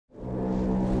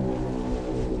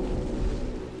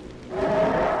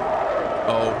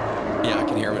Oh, yeah, I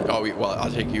can hear him. Oh, well,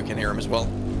 I'll take you can hear him as well.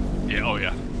 Yeah, oh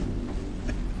yeah.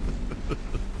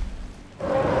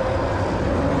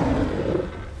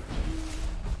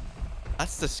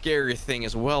 That's the scary thing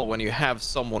as well when you have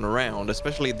someone around,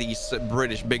 especially these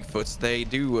British Bigfoots. They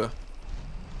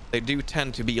do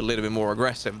tend to be a little bit more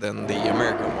aggressive than the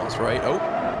American ones, right? Oh,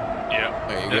 yeah.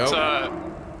 There you go.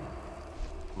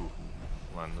 Ooh,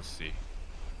 hold on, let's see.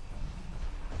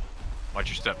 Watch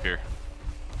your step here.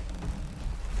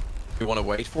 We want to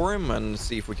wait for him and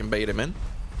see if we can bait him in.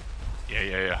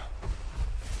 Yeah.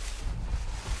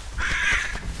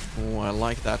 Oh, I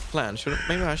like that plan.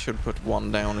 Maybe I should put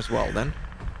one down as well then.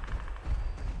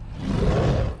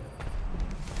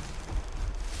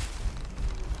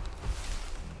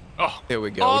 Oh, there we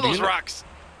go. all those rocks.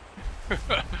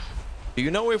 Do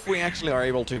you know if we actually are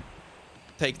able to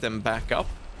take them back up?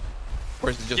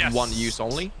 Or is it just one use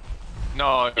only?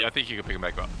 No, yeah, I think you can pick them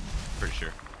back up. Pretty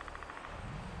sure.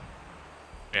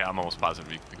 Yeah, I'm almost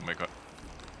positive you can pick them back up.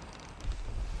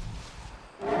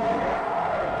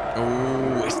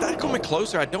 Oh, is that coming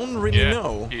closer? I don't really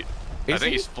know. I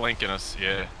think he's flanking us,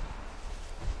 yeah.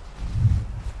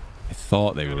 I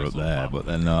thought they were up there, but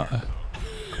they're not.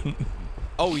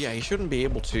 Oh, yeah, he shouldn't be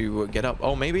able to get up.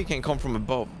 Oh, maybe he can come from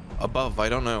above. I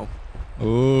don't know.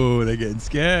 Oh, they're getting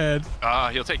scared.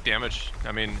 He'll take damage.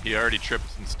 I mean, he already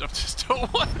tripped and stuff to still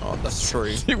one. Oh, that's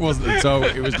true. It wasn't a toe.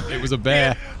 It was a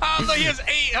bear. He has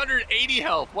 880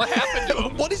 health. What happened to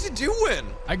him? What is he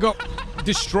doing? I got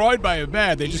destroyed by a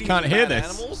bear. They just can't hear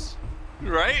this. Animals?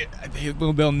 Right?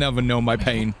 They'll never know my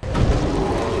pain.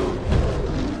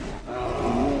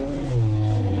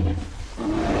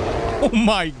 Oh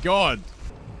my god.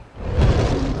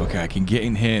 Okay, I can get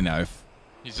in here now.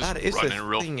 He's just that is running a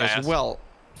real thing fast. as well.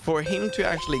 For him to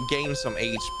actually gain some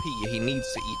HP, he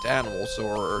needs to eat animals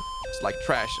or like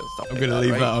trash and stuff. I'm gonna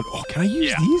leave that on. Oh, can I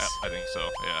use these? I think so.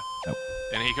 Yeah. Nope.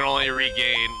 And he can only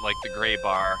regain like the gray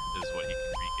bar is what he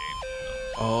can regain.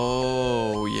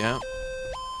 Oh yeah.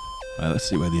 All right, let's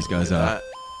see where these guys are.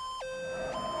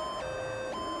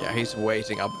 Yeah, he's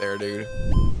waiting up there, dude.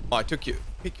 Oh, I took you.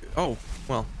 Oh,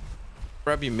 well.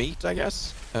 Grab your meat, I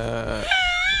guess.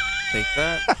 Take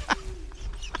that.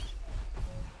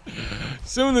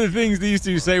 Some of the things these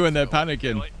two say when they're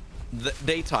panicking. The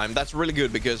daytime, that's really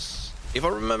good because if I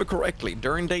remember correctly,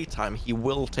 during daytime he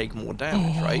will take more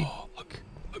damage, right? Look.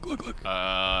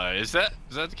 Is that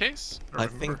the case? I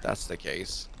think that's the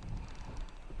case.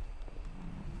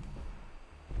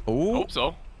 Oh, hope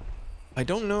so. I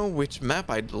don't know which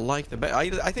map I'd like the best.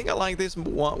 I think I like this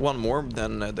one more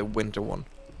than the winter one.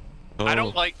 Oh. I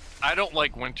don't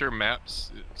like winter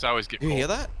maps. It's always get cold. You hear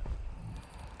that?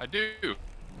 I do.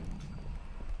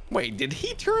 Wait, did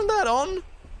he turn that on?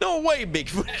 No way,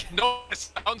 Bigfoot. No, that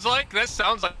sounds like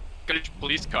a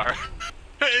police car.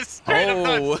 It's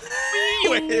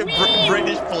wait,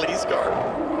 British police car.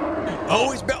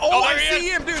 Oh, he's I see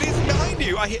him, dude. He's behind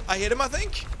you. I hit him, I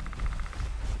think.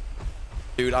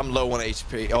 Dude, I'm low on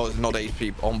HP. Oh, not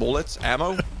HP, on bullets,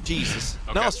 ammo. Jesus.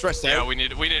 Okay. No, stress out. Yeah, we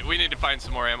need to find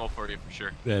some more ammo for you for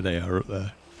sure. There they are up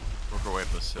there. Work our way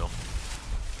up this hill.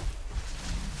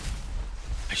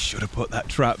 I should have put that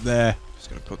trap there. Just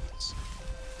gonna put this.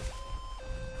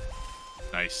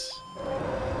 Nice.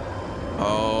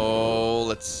 Oh,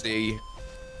 let's see.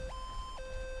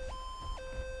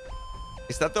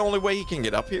 Is that the only way he can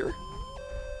get up here?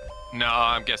 No,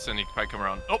 I'm guessing he can probably come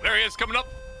around. Oh, there he is, coming up.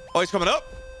 Oh, he's coming up.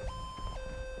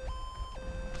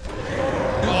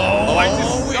 Oh, I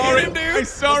just saw him, dude. I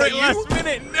saw it last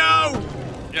minute. No.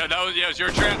 Yeah, it was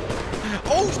your trap.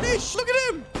 Oh, Snitch, look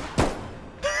at him.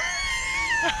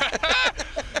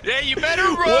 Yeah, you better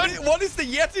run. What is the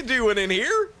Yeti doing in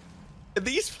here?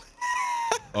 These.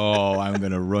 Oh, I'm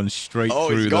gonna run straight through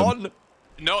he's them. Gone.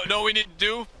 No, we need to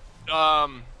do.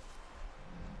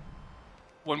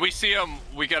 When we see them,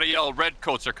 we gotta yell, "Red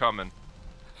coats are coming."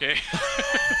 Okay.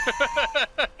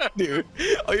 Dude,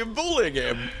 are you bullying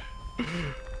him?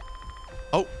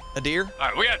 Oh, a deer. All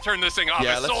right, we gotta turn this thing off.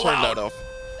 Yeah, it's let's so turn loud. that off.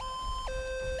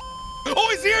 Oh,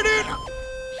 he's here, dude.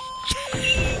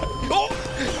 Oh,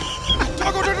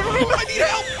 Taco, I need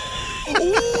help.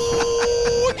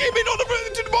 Oh, he came into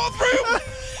the bathroom.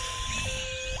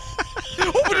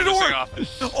 Open the door.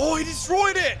 Oh, he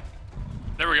destroyed it.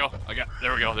 There we go.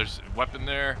 There we go. There's a weapon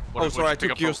there. Sorry, I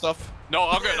took your stuff. No,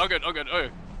 all good. Okay.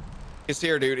 He's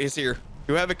here, dude. He's here.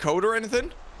 Do you have a code or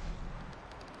anything?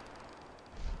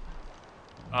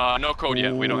 No code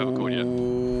yet. We don't have a code yet.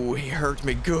 Oh, he hurt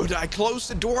me good. I closed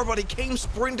the door, but he came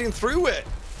sprinting through it.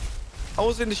 I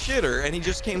was in the shitter, and he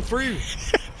just came through.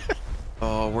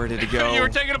 Oh, where did he go? You were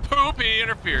taking a poop. He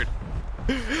interfered.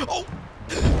 Oh,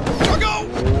 Choco!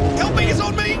 Help me, it's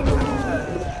on me!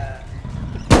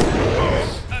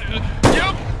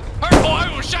 Yep! Oh, I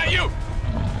will shot you!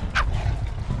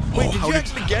 Wait, did you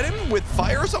actually get him with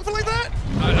fire or something like that?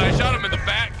 I shot him in the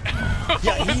back.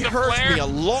 Yeah, With he the hurts flare. me a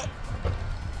lot.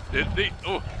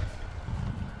 Oh.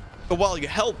 But while you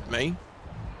helped me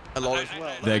a lot as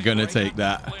well. They're gonna take The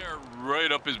that. flare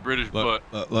right up his British Look,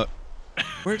 butt. look.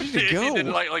 Where did it go? He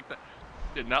didn't like that.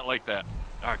 Did not like that.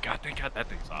 Oh God, thank God that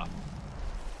thing's off.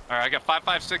 All right, I got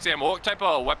 5.56 ammo. What type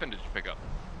of weapon did you pick up?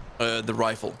 The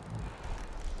rifle.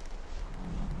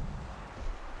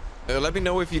 Let me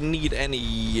know if you need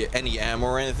any ammo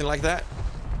or anything like that.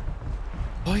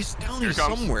 Oh, he's down here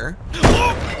somewhere.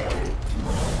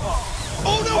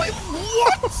 Oh no! What?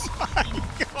 Oh my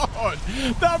God!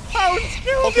 That pounce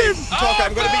killed him! Choco,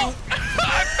 I'm gonna be.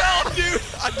 I fell, dude.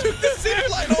 I took the zip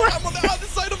line. Oh, I'm on the other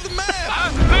side of the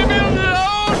map. Leave me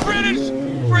alone,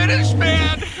 British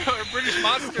man, or British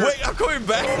monster. Wait, I'm coming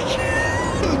back.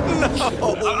 No,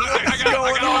 what's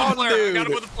going on, I dude? got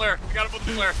him with the flare. I got him with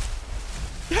the flare.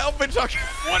 Help me, Choco.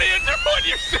 What are you doing?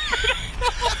 You're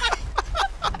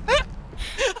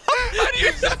How do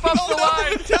you zip up the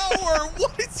line? The tower.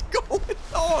 What is going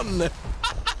on?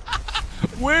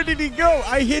 Where did he go?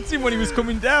 I hit him when he was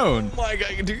coming down. Oh my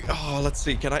God, dude. Oh, let's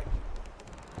see. Can I?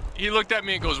 He looked at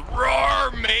me and goes,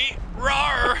 "Roar, mate,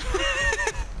 roar!"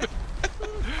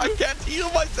 I can't heal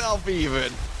myself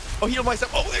even. Oh, heal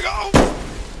myself. Oh, there you go.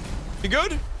 You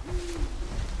good?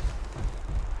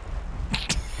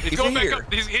 He's going back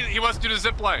up. He wants to do the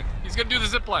zip line. He's gonna do the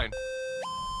zip line.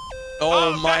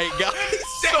 Oh my God, he's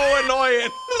so annoying.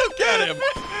 Look at him.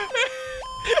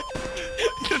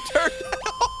 You turned that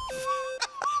off.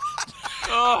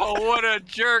 Oh, what a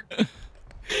jerk.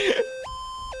 He's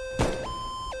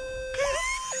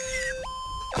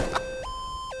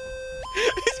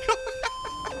going.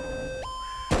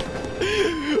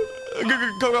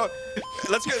 Go.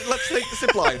 Let's go. Let's take the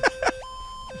zip line.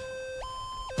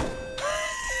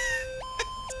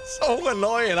 So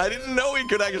annoying. I didn't know he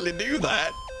could actually do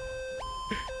that.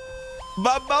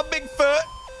 Bye, Bigfoot.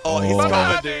 Oh, he's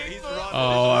coming, dude. He's running.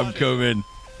 Oh, I'm coming.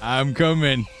 I'm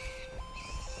coming.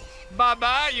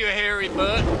 Bye-bye, you hairy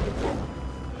butt.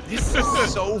 This is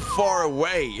so far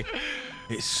away.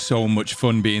 It's so much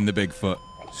fun being the Bigfoot.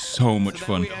 So much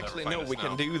fun. We actually know we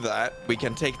can do that. We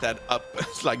can take that up.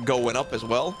 It's like going up as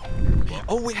well.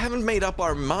 Oh, we haven't made up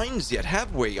our minds yet,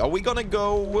 have we? Are we gonna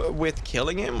go with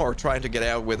killing him or trying to get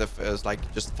out with like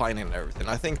just finding and everything?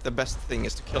 I think the best thing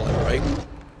is to kill him, right?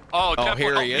 Oh,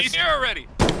 here he is. He's here already.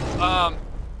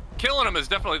 Killing him is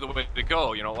definitely the way to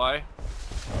go. You know why?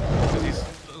 Because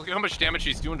look at how much damage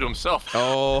he's doing to himself.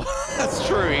 Oh, that's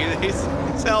true. He's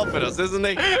helping us, isn't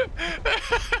he?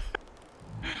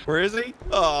 Where is he?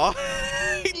 Oh,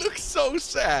 he looks so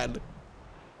sad.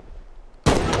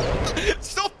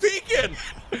 Stop peeking!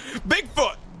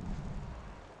 Bigfoot!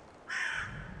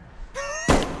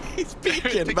 He's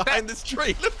peeking behind this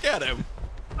tree. Look at him.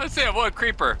 Let's say avoid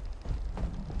creeper.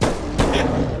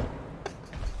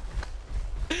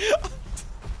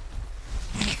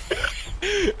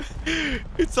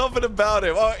 It's something about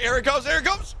him. Oh, here he comes. Here he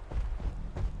comes.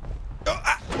 Oh,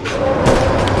 ah.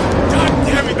 God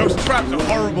damn it, those traps are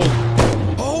horrible.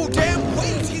 Oh, damn.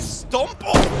 Wait, he's stump.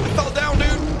 Oh, he fell down,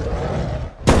 dude.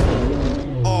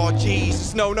 Oh,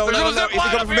 Jesus. No. Is he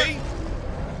coming for me?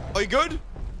 Are you good?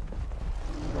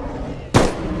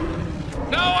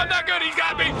 No, I'm not good. He's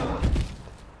got me.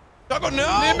 Choco,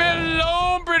 no. Leave me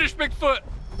alone, British Bigfoot.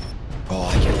 Oh,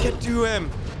 I can't get to him.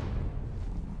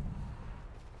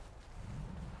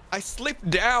 I slipped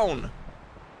down.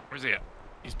 Where's he at?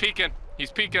 He's peeking.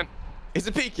 He's peeking. Is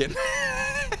it peeking?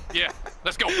 Yeah,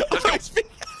 let's go. Let's go.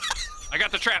 I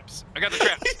got the traps.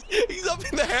 He's up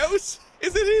in the house.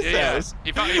 Is it his house?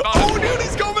 He found Oh, it. dude,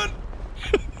 he's coming.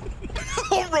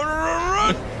 Oh,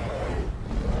 run.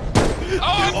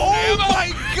 Oh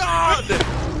my God.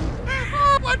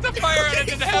 What the fire? I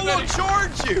didn't have any.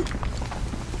 Charge you.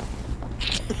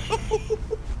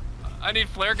 I need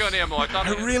flare gun ammo.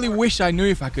 I really wish I knew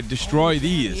if I could destroy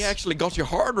these. He actually got you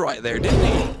hard right there, didn't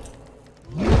he?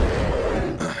 Yeah,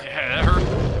 that hurt.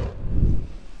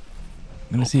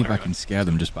 I'm gonna see if I can scare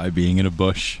them just by being in a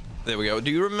bush. There we go. Do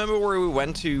you remember where we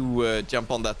went to jump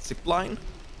on that zip line?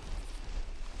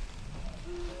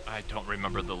 I don't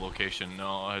remember the location.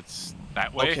 No, it's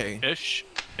that way ish.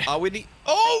 Are we?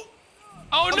 Oh!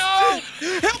 Oh no!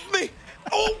 Help me!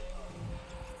 Oh!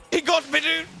 He got me,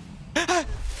 dude.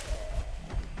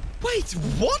 Wait,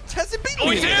 what? Has it been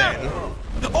he's here! then?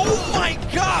 Oh my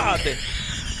God!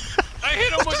 I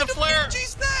hit him with the flare. What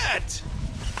is that?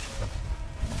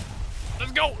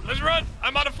 Let's go. Let's run.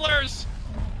 I'm out of flares.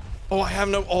 Oh, I have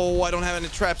no. Oh, I don't have any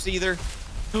traps either.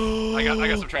 I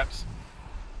got some traps.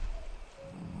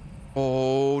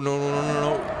 Oh, no.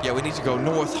 Yeah, we need to go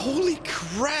north. Holy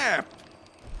crap.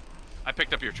 I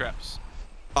picked up your traps.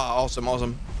 Ah, awesome.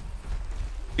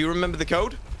 Do you remember the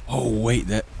code? Oh, wait,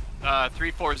 that.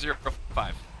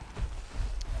 3405.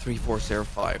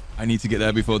 3405. I need to get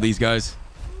there before these guys.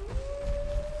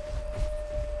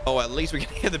 Oh, at least we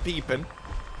can hear the peeping.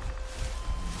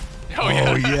 Oh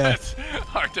yeah. Yeah. It's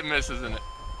hard to miss, isn't it?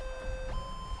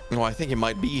 No, I think it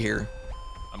might be here.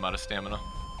 I'm out of stamina.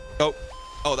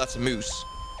 Oh, that's a moose.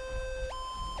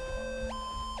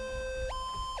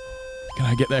 Can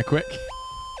I get there quick?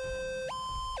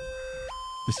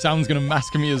 The sound's gonna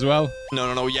mask me as well.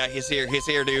 No. Yeah, he's here,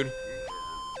 dude.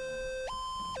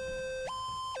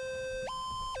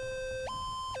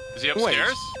 Is he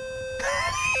upstairs?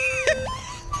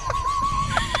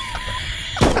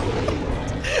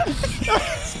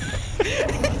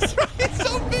 It's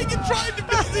so big and trying to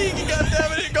be sneaky. God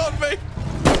damn it, it got me.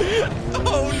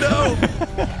 Oh no.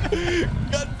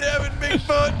 God damn it,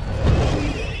 Bigfoot.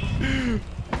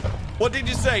 What did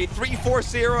you say?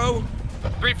 340?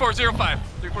 3405.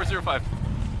 3405.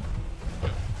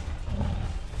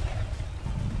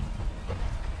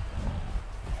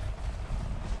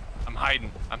 I'm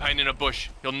hiding in a bush.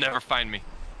 He'll never find me.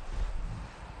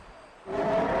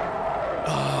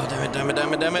 Oh,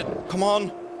 damn it. Come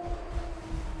on.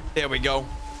 There we go.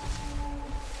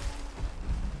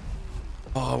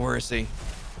 Oh, where is he?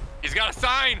 He's got a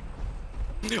sign.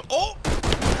 Oh,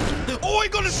 he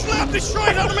got to slap the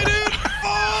shit out of me, dude.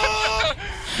 Oh,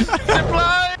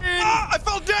 Zipline! I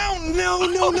fell down. No.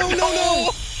 Oh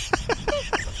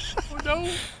no.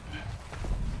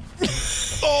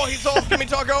 Oh, he's off. Give me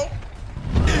Taco.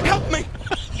 Help me.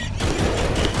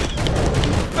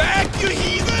 Back, you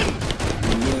heathen.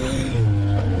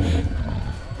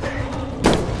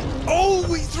 Oh,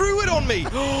 he threw it on me.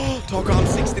 Taco, I'm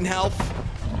 16 health.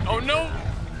 Oh no.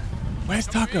 Where's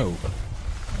Taco?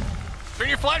 Turn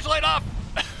your flashlight off.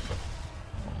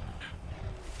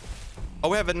 Oh,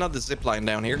 we have another zip line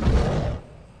down here.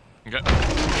 Okay.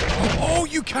 Oh,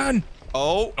 you can.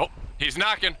 Oh, He's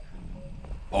knocking.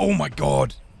 Oh my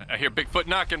God. I hear Bigfoot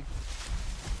knocking.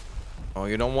 Oh,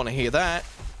 you don't want to hear that.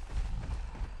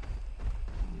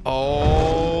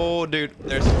 Oh, dude,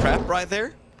 there's a trap right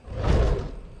there.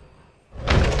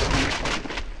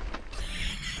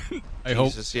 I hope.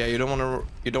 Jesus, yeah, you don't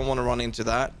want to run into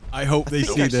that. I hope they I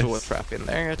see think I saw a this. trap in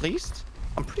there at least.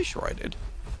 I'm pretty sure I did.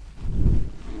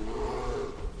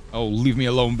 Oh, leave me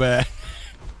alone, bear.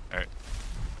 All right.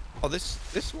 Oh, this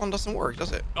one doesn't work,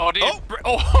 does it? Oh, dude. Oh.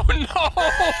 Oh no.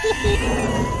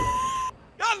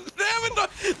 God damn it!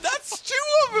 That's two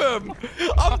of them.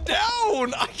 I'm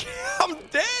down. I'm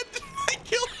dead. I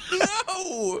killed.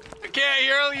 No. I can't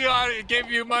hear you. I gave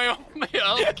you my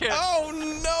health kit. Oh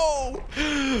no.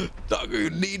 Taco, you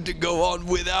need to go on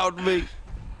without me.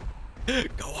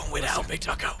 Go on without me,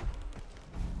 Taco.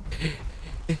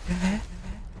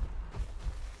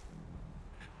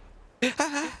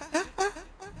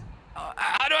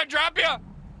 How do I drop you?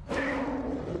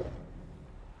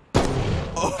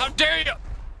 Oh. How dare you?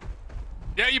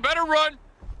 Yeah, you better run.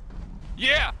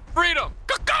 Yeah, freedom.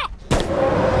 Caw-caw. No.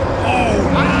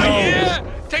 Yeah,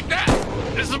 take that.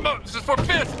 This is for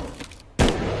fist.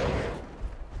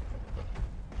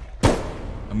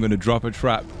 I'm gonna drop a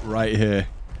trap right here.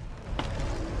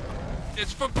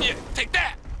 It's for take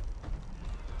that.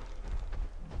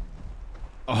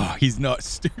 Oh, he's not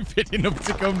stupid enough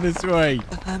to come this way.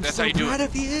 I'm That's so how you do proud it.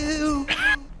 of you.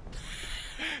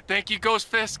 Thank you, Ghost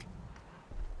Fisk.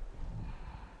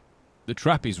 The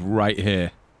trap is right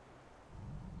here.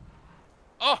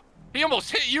 Oh, he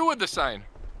almost hit you with the sign.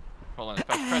 Hold on, if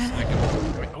I press it,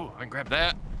 I can grab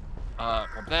that.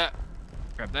 Grab that.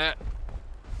 Grab that.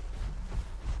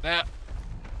 That.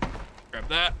 Grab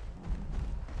that.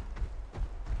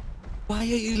 Why are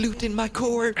you looting my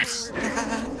corpse?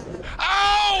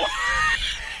 Ow!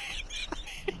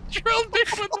 He drilled me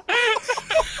with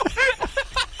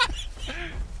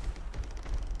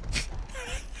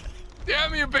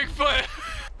Damn you, Bigfoot!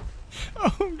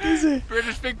 Oh, I'm busy.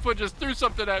 British Bigfoot just threw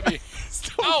something at me.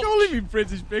 Stop Ouch. calling me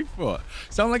British Bigfoot.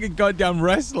 Sound like a goddamn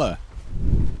wrestler.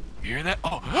 You hear that?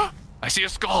 Oh, I see a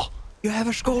skull. You have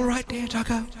a skull right there,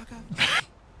 Taco.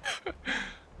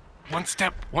 One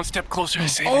step closer to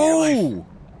saving your life. Oh!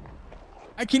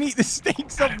 I can eat the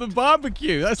steaks off the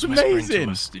barbecue. That's Whispering to amazing.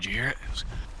 us. Did you hear it? It was,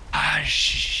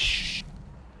 shh.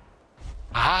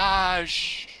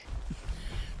 Shh.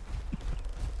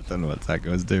 I don't know what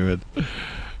Taco's doing.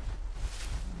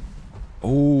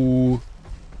 Oh.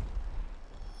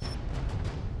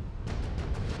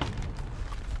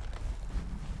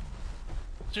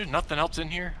 Is there nothing else in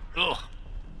here? Ugh.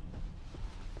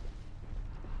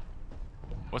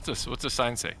 What's this? What's this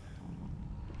sign say?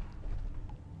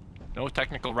 No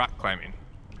technical rock climbing.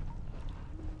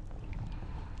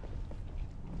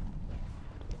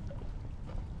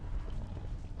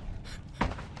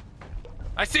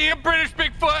 I see a British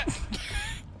Bigfoot!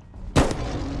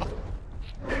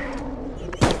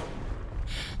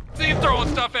 See you throwing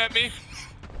stuff at me.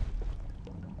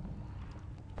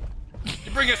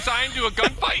 You bring a sign to a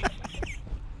gunfight?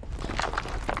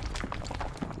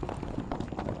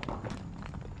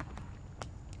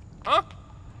 Huh?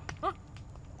 Huh?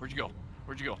 Where'd you go?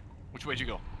 Where'd you go? Which way'd you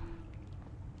go?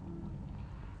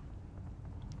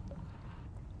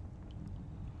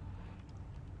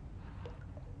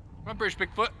 Come on, British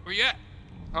Bigfoot. Where you at?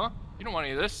 Huh? You don't want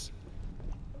any of this.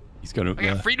 He's gonna. I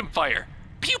got freedom fire.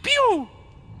 Pew pew!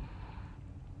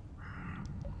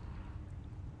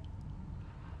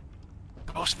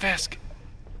 Ghost Fisk.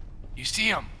 You see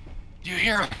him? Do you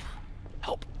hear him?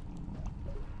 Help.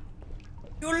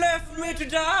 You left me to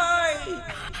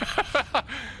die!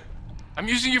 I'm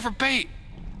using you for bait.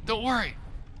 Don't worry.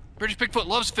 British Bigfoot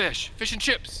loves fish. Fish and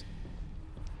chips.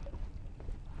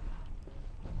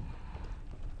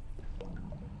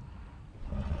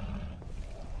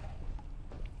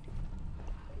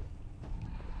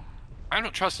 I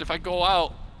don't trust if I go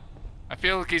out. I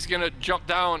feel like he's gonna jump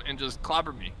down and just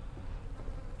clobber me.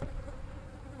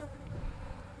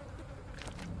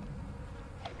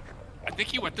 I think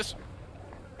he went this way.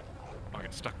 Oh, I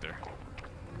got stuck there.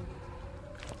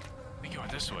 I think he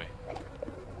went this way.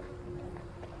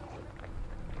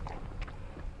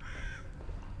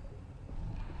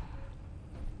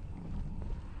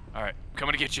 All right, I'm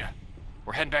coming to get you.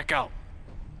 We're heading back out.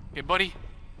 Okay, buddy?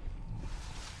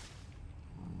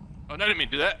 Oh, no, I didn't mean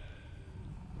to do that.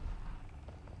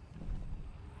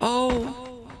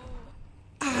 Oh,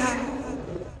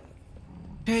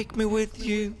 take me with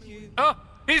you. Oh,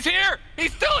 he's here!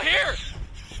 He's still here!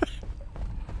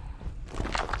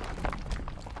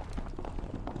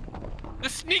 The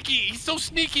sneaky! He's so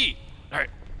sneaky! Alright,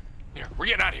 here, we're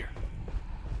getting out of here.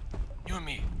 You and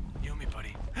me,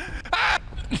 buddy. Ah!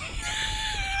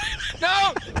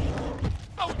 No!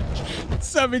 Oh!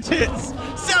 Savage hits!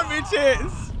 Savage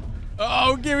hits!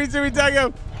 Oh, give me to me,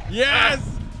 Tango! Yes!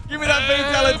 Give me that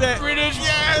fatality! British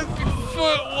yes!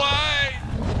 Bigfoot, why?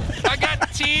 I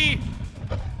got tea!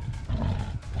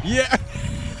 Yeah!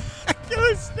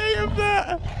 Go stay up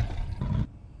there!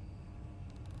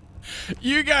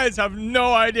 You guys have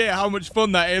no idea how much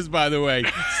fun that is, by the way.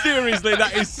 Seriously,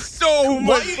 that is so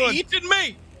much fun. Why are you eating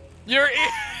me? You're